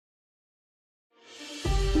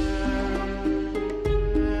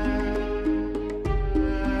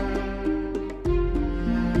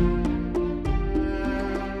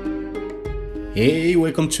Hey,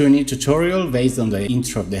 welcome to a new tutorial based on the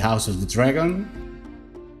intro of the House of the Dragon.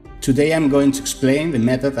 Today I'm going to explain the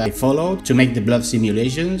method I followed to make the blood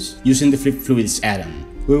simulations using the Flip Fluids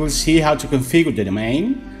add-on. We will see how to configure the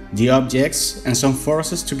domain, the objects, and some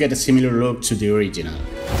forces to get a similar look to the original.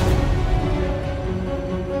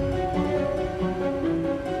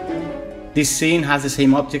 This scene has the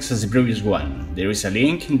same objects as the previous one. There is a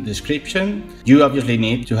link in the description. You obviously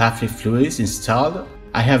need to have Flip Fluids installed.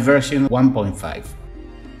 I have version 1.5.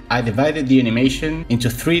 I divided the animation into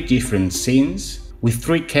 3 different scenes with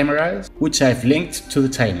 3 cameras, which I've linked to the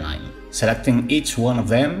timeline. Selecting each one of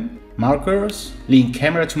them, markers, link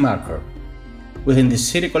camera to marker. Within the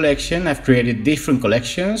city collection, I've created different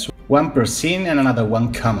collections, one per scene and another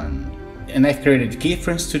one common. And I've created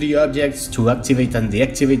keyframes to the objects to activate and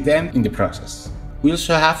deactivate them in the process. We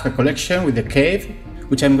also have a collection with the cave,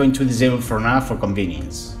 which I'm going to disable for now for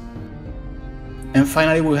convenience. And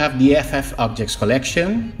finally we have the FF objects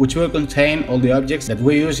collection, which will contain all the objects that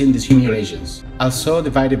we use in the simulations, also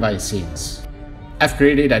divided by scenes. I've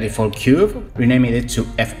created a default cube, renaming it to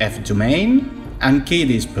FF domain, and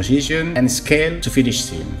keyed its position and scale to fit each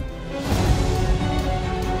scene.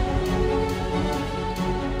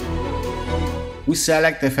 We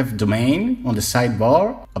select FF domain on the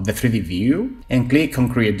sidebar of the 3D view and click on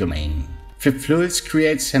Create Domain. Flip Fluids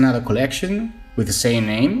creates another collection with the same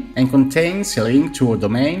name and contains a link to our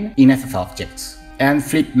domain in FF objects. And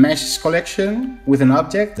Flip Meshes collection with an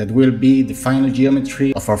object that will be the final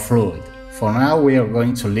geometry of our fluid. For now we are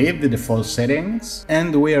going to leave the default settings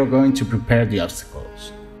and we are going to prepare the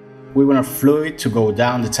obstacles. We want our fluid to go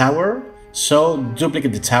down the tower, so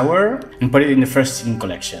duplicate the tower and put it in the first scene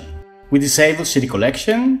collection. We disable city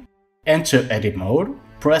collection, enter edit mode,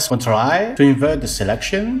 press Ctrl I to invert the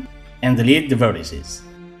selection and delete the vertices.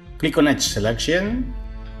 Click on edge selection,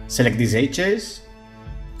 select these edges,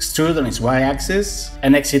 extrude on its y-axis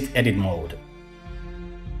and exit edit mode.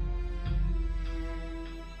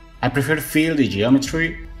 I prefer to fill the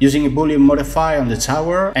geometry using a boolean modifier on the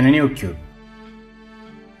tower and a new cube.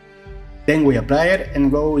 Then we apply it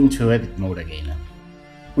and go into edit mode again.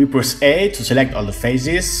 We press A to select all the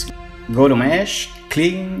faces, go to mesh,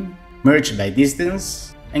 clean, merge by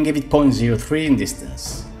distance and give it 0.03 in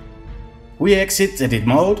distance. We exit edit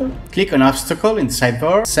mode, click on obstacle in the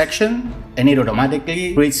sidebar section and it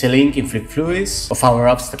automatically creates a link in Flip Fluids of our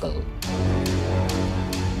obstacle.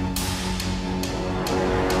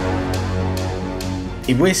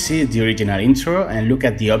 If we see the original intro and look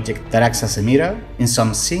at the object that acts as a mirror, in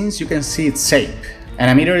some scenes you can see its shape. And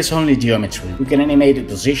a mirror is only geometry. We can animate the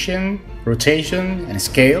position, rotation and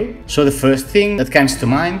scale, so the first thing that comes to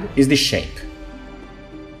mind is the shape.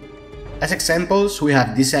 As examples, we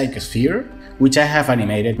have this icosphere, which I have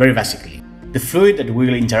animated very basically. The fluid that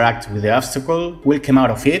will interact with the obstacle will come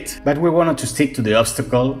out of it, but we wanted to stick to the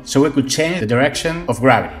obstacle, so we could change the direction of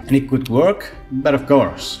gravity. And it could work, but of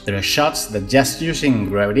course, there are shots that just using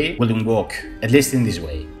gravity wouldn't work, at least in this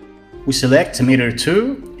way. We select Emitter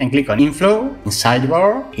 2 and click on Inflow in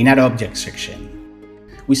sidebar in Add Object section.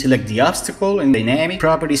 We select the obstacle in the Dynamic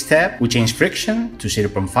Properties tab, we change friction to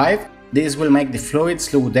 0.5. This will make the fluid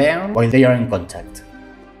slow down while they are in contact.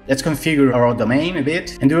 Let's configure our domain a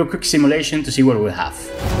bit and do a quick simulation to see what we have.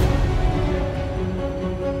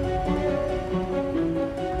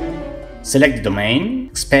 Select the domain,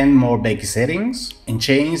 expand more basic settings, and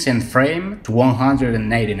change end frame to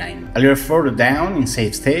 189. A little further down in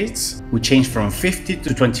save states, we change from 50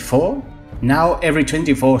 to 24. Now every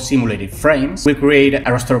 24 simulated frames will create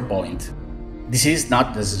a restore point. This is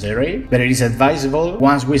not necessary, but it is advisable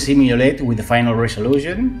once we simulate with the final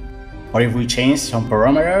resolution, or if we change some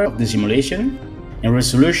parameter of the simulation. In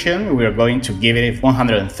resolution, we are going to give it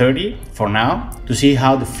 130 for now to see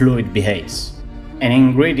how the fluid behaves. And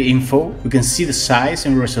in grid info, we can see the size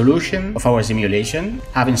and resolution of our simulation,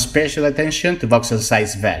 having special attention to voxel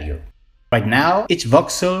size value. Right now, each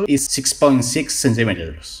voxel is 6.6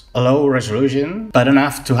 centimeters, a low resolution, but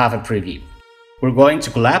enough to have a preview. We're going to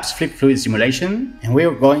collapse Flip Fluid simulation, and we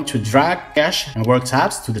are going to drag cache and work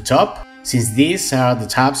tabs to the top, since these are the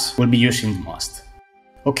tabs we'll be using the most.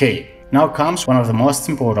 Okay, now comes one of the most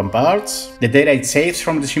important parts, the data it saves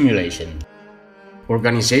from the simulation.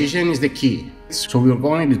 Organization is the key, so we're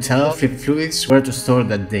going to tell Flip Fluids where to store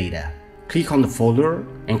that data. Click on the folder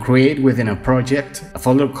and create within a project a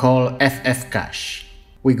folder called FF Cache.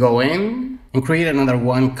 We go in and create another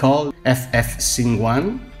one called FF Scene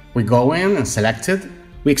 1. We go in and select it.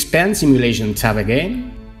 We expand Simulation tab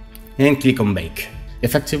again and click on Bake.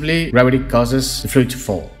 Effectively, gravity causes the fluid to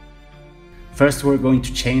fall. First, we're going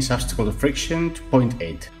to change obstacle friction to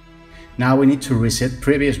 0.8. Now we need to reset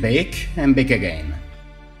previous bake and bake again.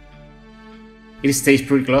 It stays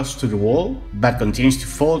pretty close to the wall, but continues to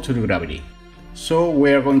fall to the gravity. So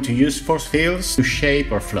we are going to use force fields to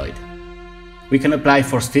shape our fluid. We can apply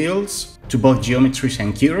force fields to both geometries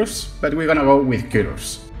and curves, but we're gonna go with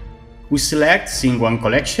curves. We select Scene 1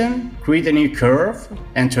 collection, create a new curve,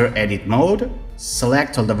 enter edit mode,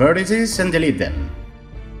 select all the vertices and delete them.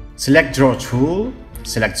 Select draw tool,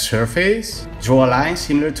 select surface, draw a line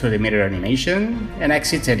similar to the Emitter animation, and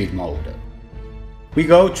exit edit mode. We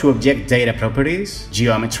go to object data properties,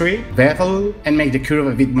 geometry, bevel, and make the curve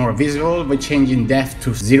a bit more visible by changing depth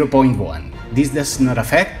to 0.1. This does not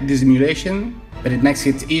affect the simulation, but it makes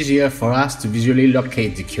it easier for us to visually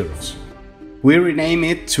locate the curves. We rename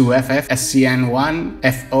it to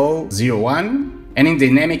FFSCN1FO01, and in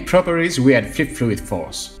dynamic properties we add flip fluid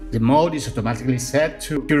force. The mode is automatically set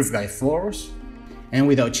to curve guide force, and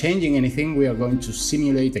without changing anything we are going to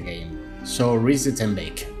simulate again. So reset and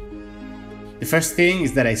bake. The first thing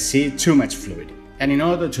is that I see too much fluid, and in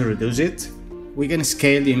order to reduce it, we can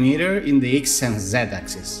scale the emitter in the X and Z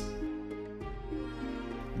axis.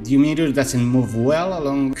 The emitter doesn't move well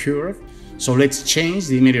along the curve, so let's change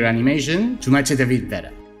the emitter animation to match it a bit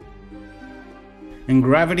better. And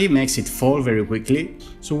gravity makes it fall very quickly,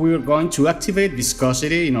 so we are going to activate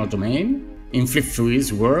viscosity in our domain, in flip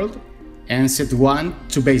fluid's world, and set 1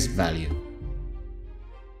 to base value.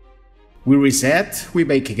 We reset, we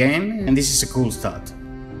bake again, and this is a cool start.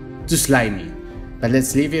 Too slimy, but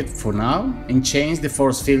let's leave it for now and change the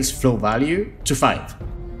force field's flow value to 5.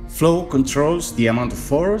 Flow controls the amount of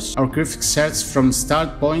force our curve exerts from the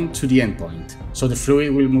start point to the end point, so the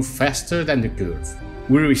fluid will move faster than the curve.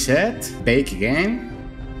 We reset, bake again,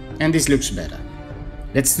 and this looks better.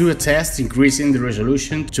 Let's do a test increasing the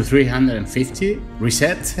resolution to 350,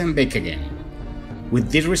 reset and bake again. With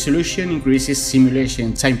this resolution increases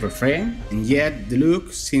simulation time per frame, and yet the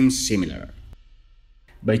look seems similar.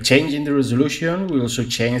 By changing the resolution, we also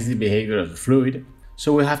change the behavior of the fluid,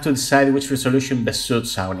 so we have to decide which resolution best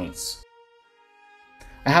suits our needs.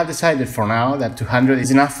 I have decided for now that 200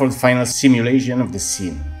 is enough for the final simulation of the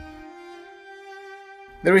scene.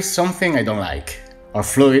 There is something I don't like. Our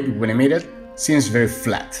fluid, when emitted, seems very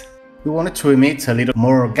flat. We want it to emit a little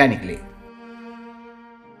more organically.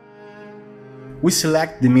 We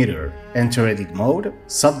select the emitter, enter edit mode,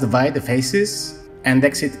 subdivide the faces, and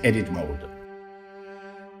exit edit mode.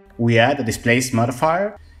 We add a displace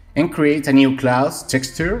modifier and create a new clouds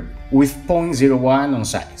texture with 0.01 on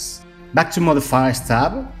size. Back to modifiers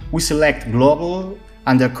tab, we select global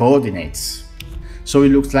under coordinates, so it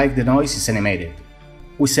looks like the noise is animated.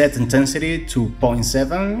 We set intensity to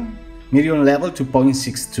 0.7, medium level to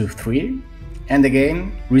 0.623, and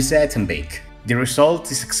again reset and bake. The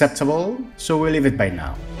result is acceptable, so we leave it by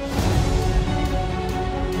now.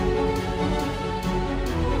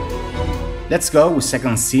 Let's go with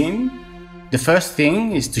second scene. The first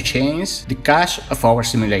thing is to change the cache of our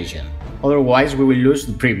simulation, otherwise we will lose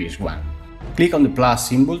the previous one. Click on the plus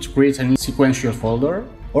symbol to create a new sequential folder,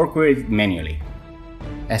 or create it manually.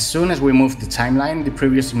 As soon as we move the timeline, the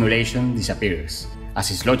previous simulation disappears,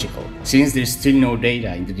 as is logical, since there is still no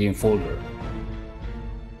data in the DIN folder.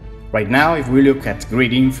 Right now, if we look at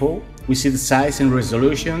grid info, we see the size and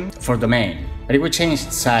resolution for domain, but if we change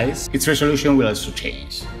its size, its resolution will also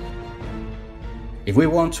change. If we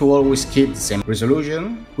want to always keep the same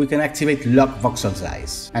resolution, we can activate lock voxel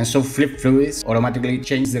size, and so flip fluids automatically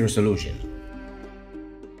change the resolution.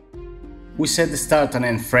 We set the start and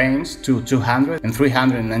end frames to 200 and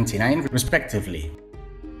 399 respectively.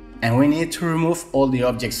 And we need to remove all the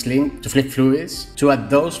objects linked to flip fluids to add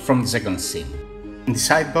those from the second scene. In the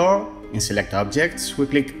sidebar, in Select Objects, we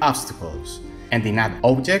click Obstacles, and in Add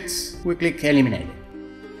Objects, we click Eliminate.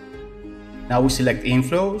 Now we select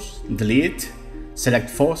Inflows, Delete, select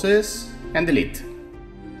Forces, and Delete.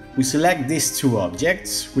 We select these two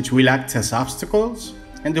objects, which will act as obstacles,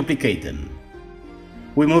 and duplicate them.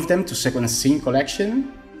 We move them to second scene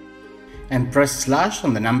collection, and press slash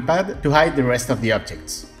on the numpad to hide the rest of the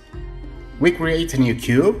objects. We create a new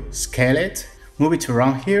cube, scale it, move it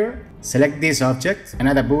around here, select this object, and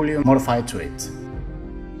add a boolean modifier to it.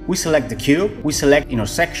 We select the cube, we select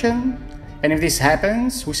intersection, and if this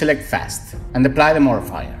happens, we select fast, and apply the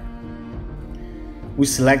modifier. We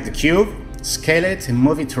select the cube, scale it and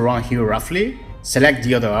move it around here roughly, select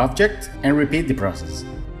the other object, and repeat the process.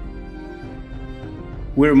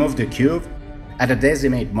 We remove the cube, add a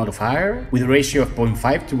decimate modifier with a ratio of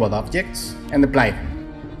 0.5 to both objects, and apply them.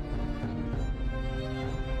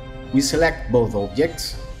 We select both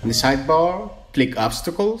objects. In the sidebar, click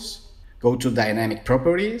Obstacles, go to Dynamic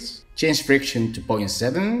Properties, change Friction to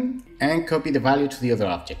 0.7, and copy the value to the other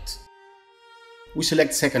object. We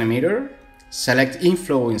select second emitter, select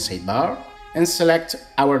Inflow in sidebar, and select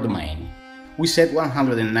our domain. We set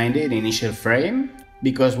 190 in initial frame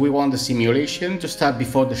because we want the simulation to start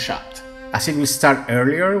before the shot. As it will start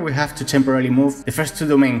earlier, we have to temporarily move the first two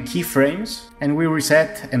domain keyframes and we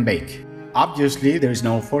reset and bake. Obviously there is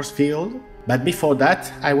no force field, but before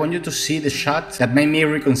that I want you to see the shot that made me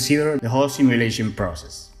reconsider the whole simulation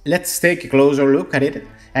process. Let's take a closer look at it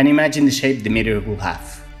and imagine the shape the emitter will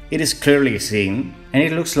have. It is clearly seen and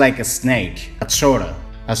it looks like a snake, but sorta.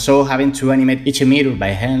 So having to animate each emitter by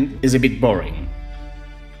hand is a bit boring.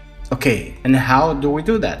 Okay, and how do we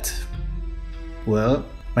do that? Well,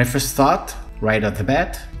 my first thought, right off the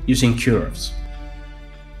bat, using curves.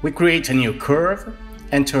 We create a new curve,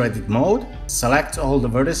 enter edit mode, select all the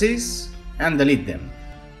vertices and delete them.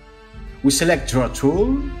 We select draw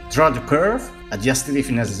tool, draw the curve, adjust it if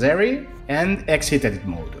necessary, and exit edit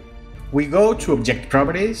mode. We go to object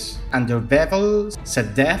properties, under bevel,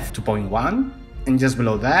 set depth to 0.1, and just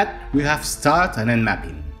below that we have start and end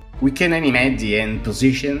mapping. We can animate the end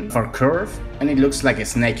position for curve and it looks like a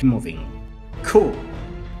snake moving. Cool!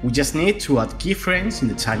 We just need to add keyframes in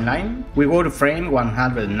the timeline. We go to frame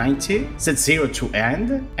 190, set 0 to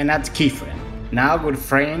end and add keyframe. Now go to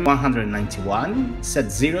frame 191,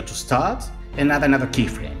 set 0 to start and add another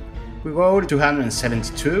keyframe. We go to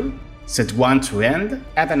 272, set 1 to end,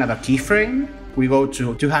 add another keyframe. We go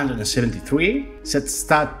to 273, set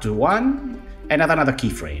start to 1 and add another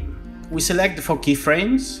keyframe. We select the 4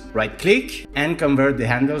 keyframes, right click and convert the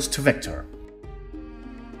handles to vector.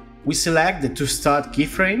 We select the 2 start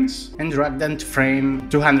keyframes and drag them to frame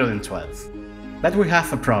 212. But we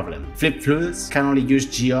have a problem. Flip fluids can only use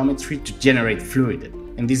geometry to generate fluid,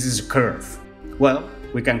 and this is a curve. Well,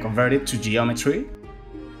 we can convert it to geometry,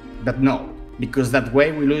 but no, because that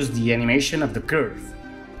way we lose the animation of the curve.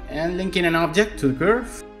 And linking an object to the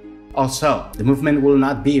curve? Also, the movement will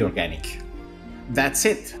not be organic. That's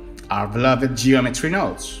it, our beloved geometry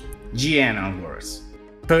nodes, GN onwards.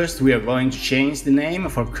 First, we are going to change the name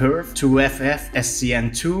of our curve to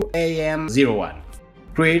FFSCN2AM01.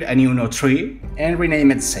 Create a new node tree and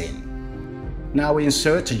rename it the same. Now we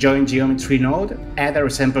insert a join geometry node, add a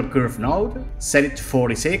resample curve node, set it to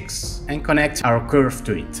 46 and connect our curve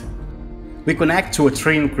to it. We connect to a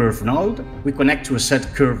trim curve node, we connect to a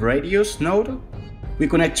set curve radius node, we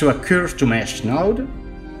connect to a curve to mesh node,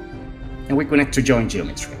 and we connect to join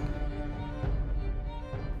geometry.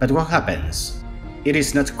 But what happens? It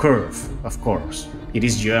is not curve, of course, it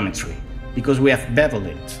is geometry, because we have beveled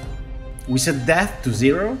it. We set depth to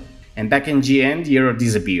 0, and back in GN the error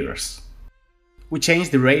disappears. We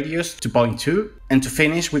change the radius to 0.2, and to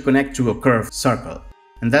finish we connect to a curved circle,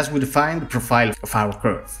 and thus we define the profile of our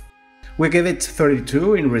curve. We give it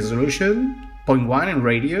 32 in resolution, 0.1 in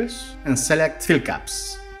radius, and select fill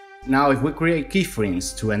caps. Now if we create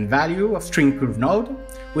keyframes to end value of string curve node,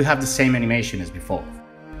 we have the same animation as before.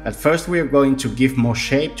 At first we are going to give more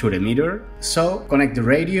shape to the emitter, so connect the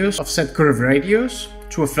radius of set curve radius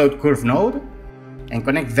to a float curve node, and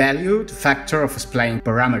connect value to factor of a spline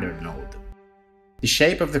parameter node. The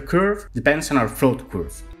shape of the curve depends on our float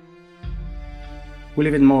curve. We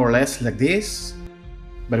leave it more or less like this,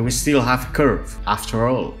 but we still have a curve, after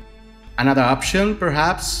all. Another option,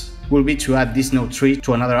 perhaps, will be to add this node tree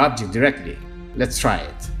to another object directly. Let's try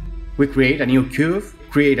it. We create a new cube,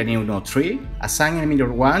 create a new node tree, assign emitter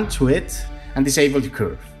 1 to it, and disable the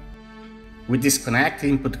curve. We disconnect the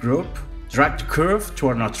input group, drag the curve to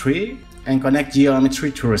our node tree, and connect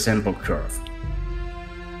geometry to resample curve.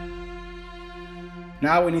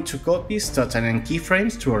 Now we need to copy start and end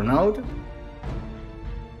keyframes to our node,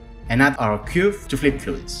 and add our cube to flip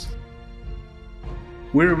fluids.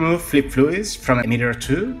 We remove flip fluids from emitter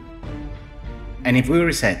 2, and if we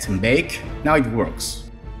reset and bake, now it works.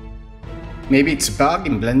 Maybe it's a bug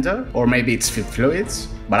in Blender, or maybe it's flip fluids,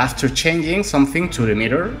 but after changing something to the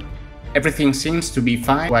emitter, everything seems to be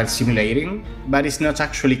fine while simulating, but it's not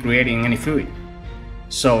actually creating any fluid.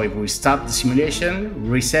 So if we stop the simulation,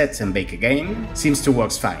 reset and bake again, seems to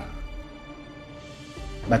work fine.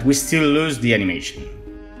 But we still lose the animation.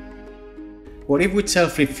 What if we tell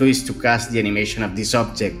flip fluids to cast the animation of this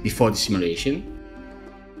object before the simulation?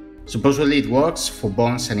 Supposedly it works for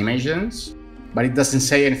bones animations, but it doesn't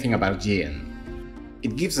say anything about GN.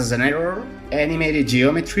 It gives us an error. Animated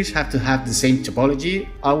geometries have to have the same topology,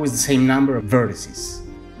 always the same number of vertices.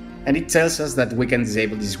 And it tells us that we can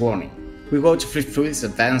disable this warning. We go to Flip Fluids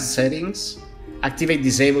Advanced Settings, activate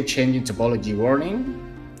Disable Changing Topology Warning,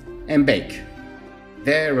 and bake.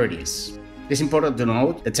 There it is. It's important to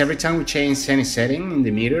note that every time we change any setting in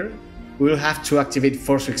the emitter, we will have to activate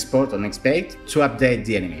Force Export on XBake to update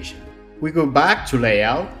the animation. We go back to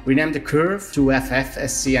Layout, rename the curve to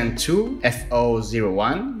FFSCN2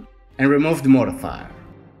 FO01, and remove the modifier.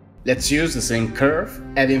 Let's use the same curve,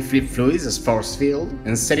 adding flip fluids as force field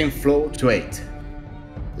and setting flow to 8.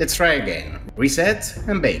 Let's try again. Reset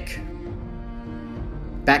and bake.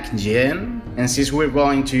 Back in GN, and since we're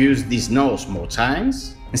going to use these nodes more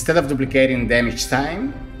times, instead of duplicating them each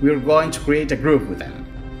time, we're going to create a group with them.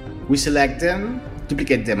 We select them,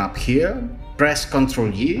 duplicate them up here, press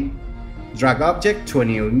Ctrl G, drag object to a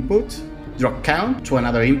new input, drag count to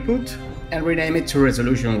another input, and rename it to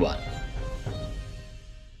resolution 1.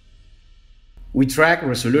 We drag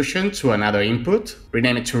resolution to another input,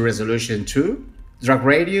 rename it to resolution 2, drag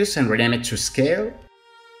radius and rename it to scale.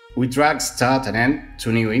 We drag start and end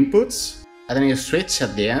to new inputs, add a new switch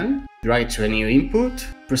at the end, drag it to a new input,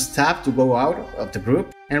 press tab to go out of the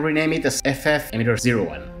group, and rename it as FF Emitter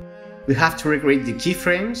 01. We have to recreate the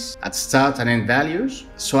keyframes at start and end values,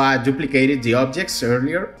 so I duplicated the objects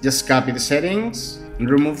earlier, just copy the settings and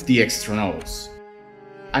remove the extra nodes.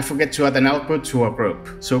 I forget to add an output to our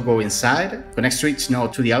group, so go inside, connect switch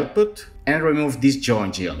node to the output, and remove this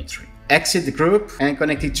join geometry. Exit the group and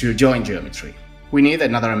connect it to join geometry. We need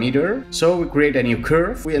another emitter, so we create a new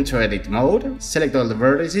curve, we enter edit mode, select all the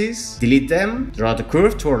vertices, delete them, draw the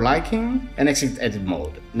curve to our liking, and exit edit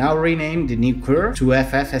mode. Now rename the new curve to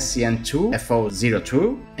FFSCN2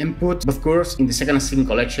 FO02 and put both curves in the second scene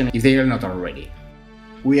collection if they are not already.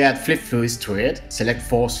 We add flip fluids to it, select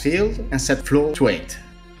force field and set flow to 8.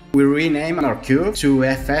 We rename our cube to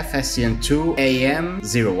FFSCN2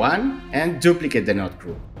 AM01 and duplicate the node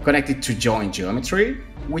group. Connect it to join geometry.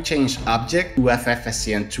 We change object to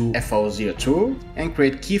FFSCN2 FO02 and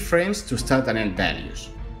create keyframes to start and end values.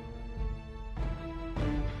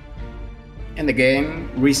 And again,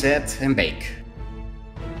 reset and bake.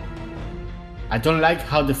 I don't like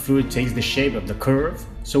how the fluid takes the shape of the curve,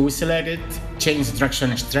 so we select it, change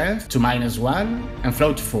traction strength to -1 and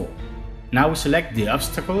flow to 4. Now we select the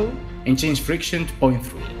obstacle and change friction to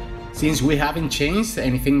 0.3. Since we haven't changed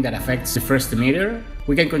anything that affects the first emitter,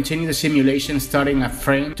 we can continue the simulation starting at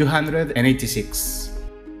frame 286.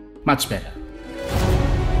 Much better.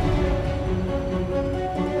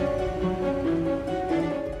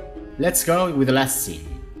 Let's go with the last scene.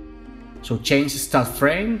 So change start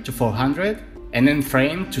frame to 400 and end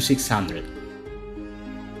frame to 600.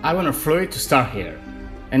 I want our fluid to start here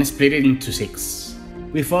and split it into 6.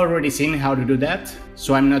 We've already seen how to do that,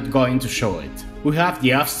 so I'm not going to show it. We have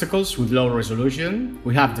the obstacles with low resolution,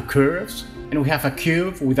 we have the curves, and we have a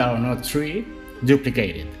cube with our node tree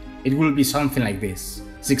duplicated. It will be something like this.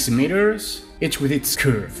 6 emitters, each with its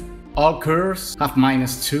curve. All curves have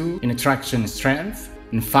 -2 in traction strength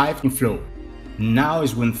and 5 in flow. Now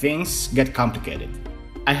is when things get complicated.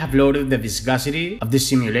 I have loaded the viscosity of this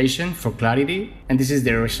simulation for clarity, and this is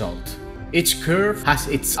the result. Each curve has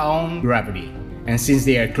its own gravity, and since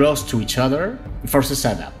they are close to each other, it forces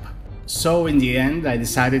setup. So in the end, I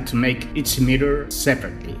decided to make each emitter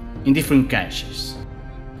separately, in different caches.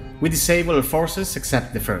 We disable all forces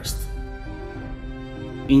except the first.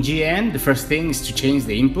 In GN, the first thing is to change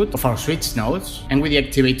the input of our switch nodes, and we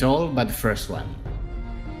deactivate all but the first one.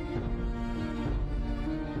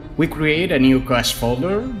 We create a new cache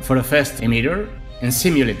folder for the first emitter and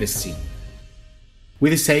simulate the scene. We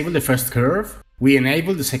disable the first curve, we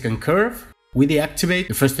enable the second curve, we deactivate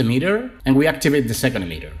the first emitter, and we activate the second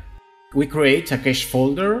emitter. We create a cache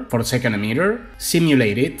folder for the second emitter,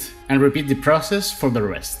 simulate it, and repeat the process for the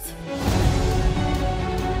rest.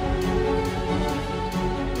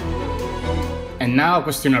 And now a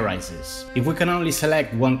question arises. If we can only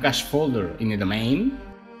select one cache folder in the domain,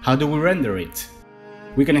 how do we render it?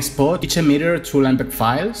 We can export each emitter to Lambda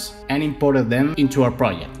files and import them into our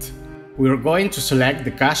project. We are going to select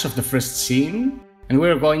the cache of the first scene, and we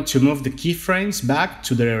are going to move the keyframes back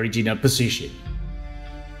to their original position.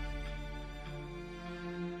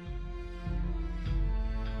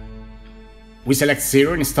 We select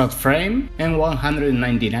 0 in start frame and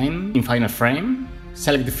 199 in final frame,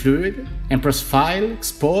 select the fluid, and press File,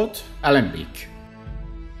 Export, Alembic.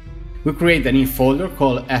 We create a new folder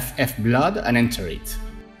called FFBlood and enter it.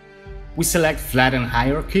 We select Flatten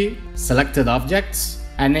Hierarchy, selected objects,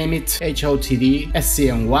 and name it HOTD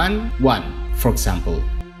SCN1-1, for example.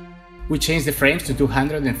 We change the frames to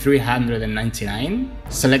 200 and 399,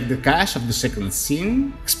 select the cache of the second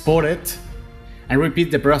scene, export it, and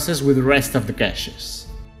repeat the process with the rest of the caches.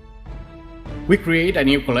 We create a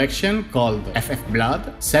new collection called FFBlood,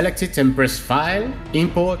 select it and press File,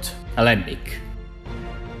 Import, Alembic.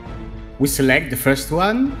 We select the first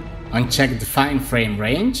one, uncheck Define Frame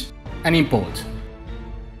Range, and import.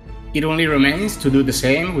 It only remains to do the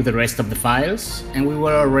same with the rest of the files, and we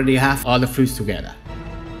will already have all the fluids together.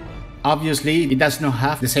 Obviously, it does not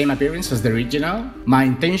have the same appearance as the original. My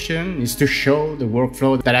intention is to show the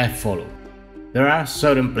workflow that I follow. There are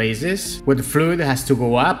certain places where the fluid has to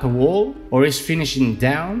go up a wall or is finishing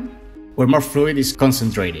down, where more fluid is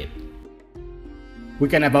concentrated. We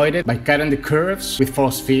can avoid it by cutting the curves with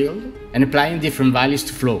force field and applying different values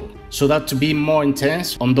to flow, so that to be more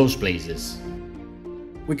intense on those places.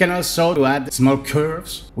 We can also add small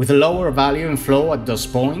curves with a lower value in flow at those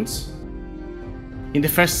points. In the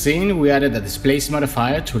first scene, we added a displace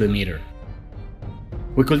modifier to the emitter.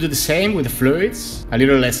 We could do the same with the fluids, a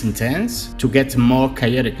little less intense, to get a more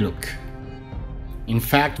chaotic look. In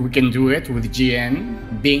fact, we can do it with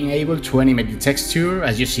GN, being able to animate the texture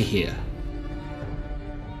as you see here.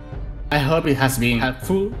 I hope it has been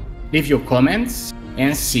helpful. Leave your comments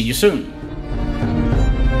and see you soon!